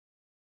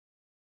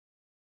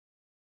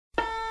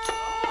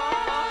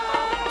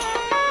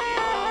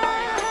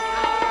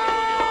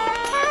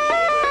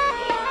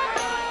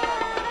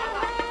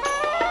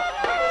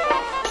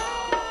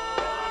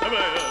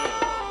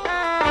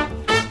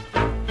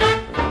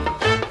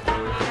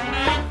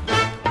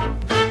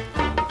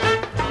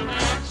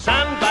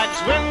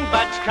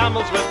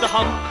camels with the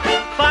hump.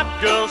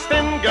 Fat girls,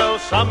 thin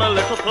girls, some a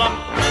little plump.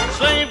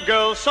 Slave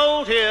girls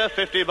sold here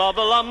 50 bob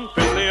a lump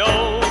in the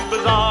old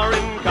bazaar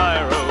in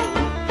Cairo.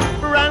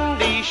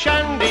 Brandy,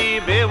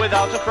 shandy, beer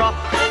without a froth.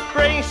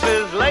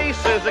 Braces,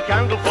 laces, a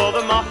candle for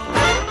the moth.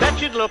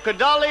 Bet you'd look a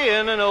dolly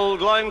in an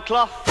old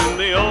loincloth in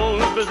the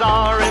old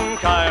bazaar in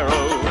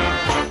Cairo.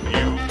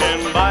 You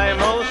can buy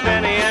most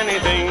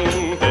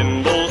anything.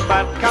 Thimbles,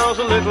 fat cows,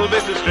 a little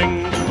bit of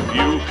string.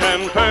 You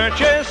can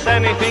purchase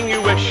anything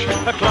you wish.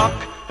 A clock,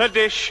 a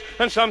dish,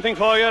 and something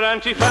for your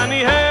Auntie Fanny.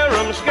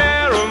 Harum,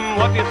 scarum,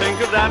 what do you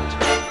think of that?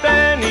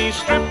 Benny,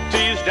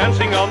 striptease,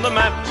 dancing on the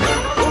mat.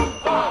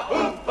 Oompa,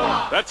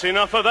 oompa. That's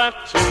enough of that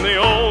in the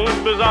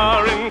old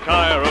bazaar in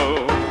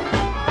Cairo.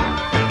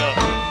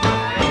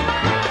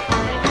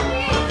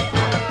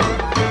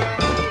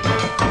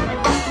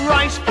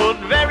 Rice pud,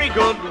 very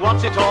good,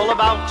 what's it all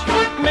about?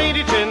 Made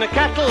it in a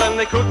kettle and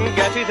they couldn't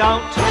get it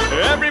out.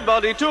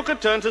 Everybody took a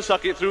turn to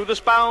suck it through the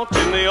spout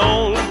in the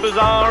old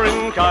bazaar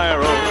in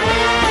Cairo.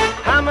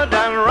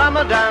 Hamadan,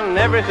 Ramadan,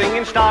 everything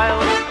in style.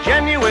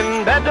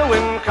 Genuine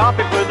Bedouin,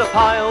 carpet with a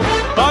pile.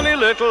 Funny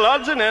little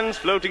odds and ends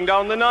floating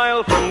down the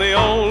Nile from the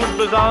old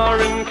bazaar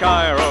in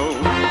Cairo.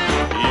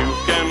 You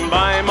can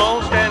buy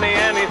most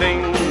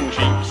anything.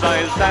 Cheap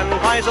size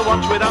sandpies, a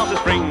watch without a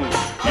spring.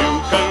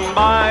 You can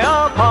buy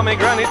a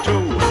pomegranate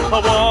too.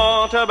 A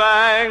water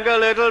bag, a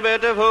little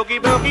bit of hokey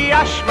pokey.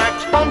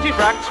 Ashmacks,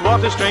 pontifracks,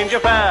 what a strange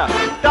affair.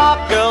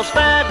 Dark girls,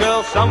 fair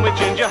girls, some with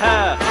ginger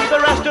hair. The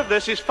rest of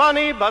this is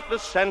funny, but the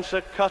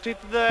censor cut it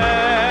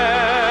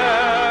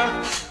there.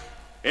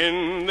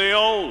 In the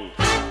old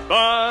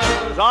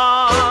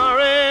bazaar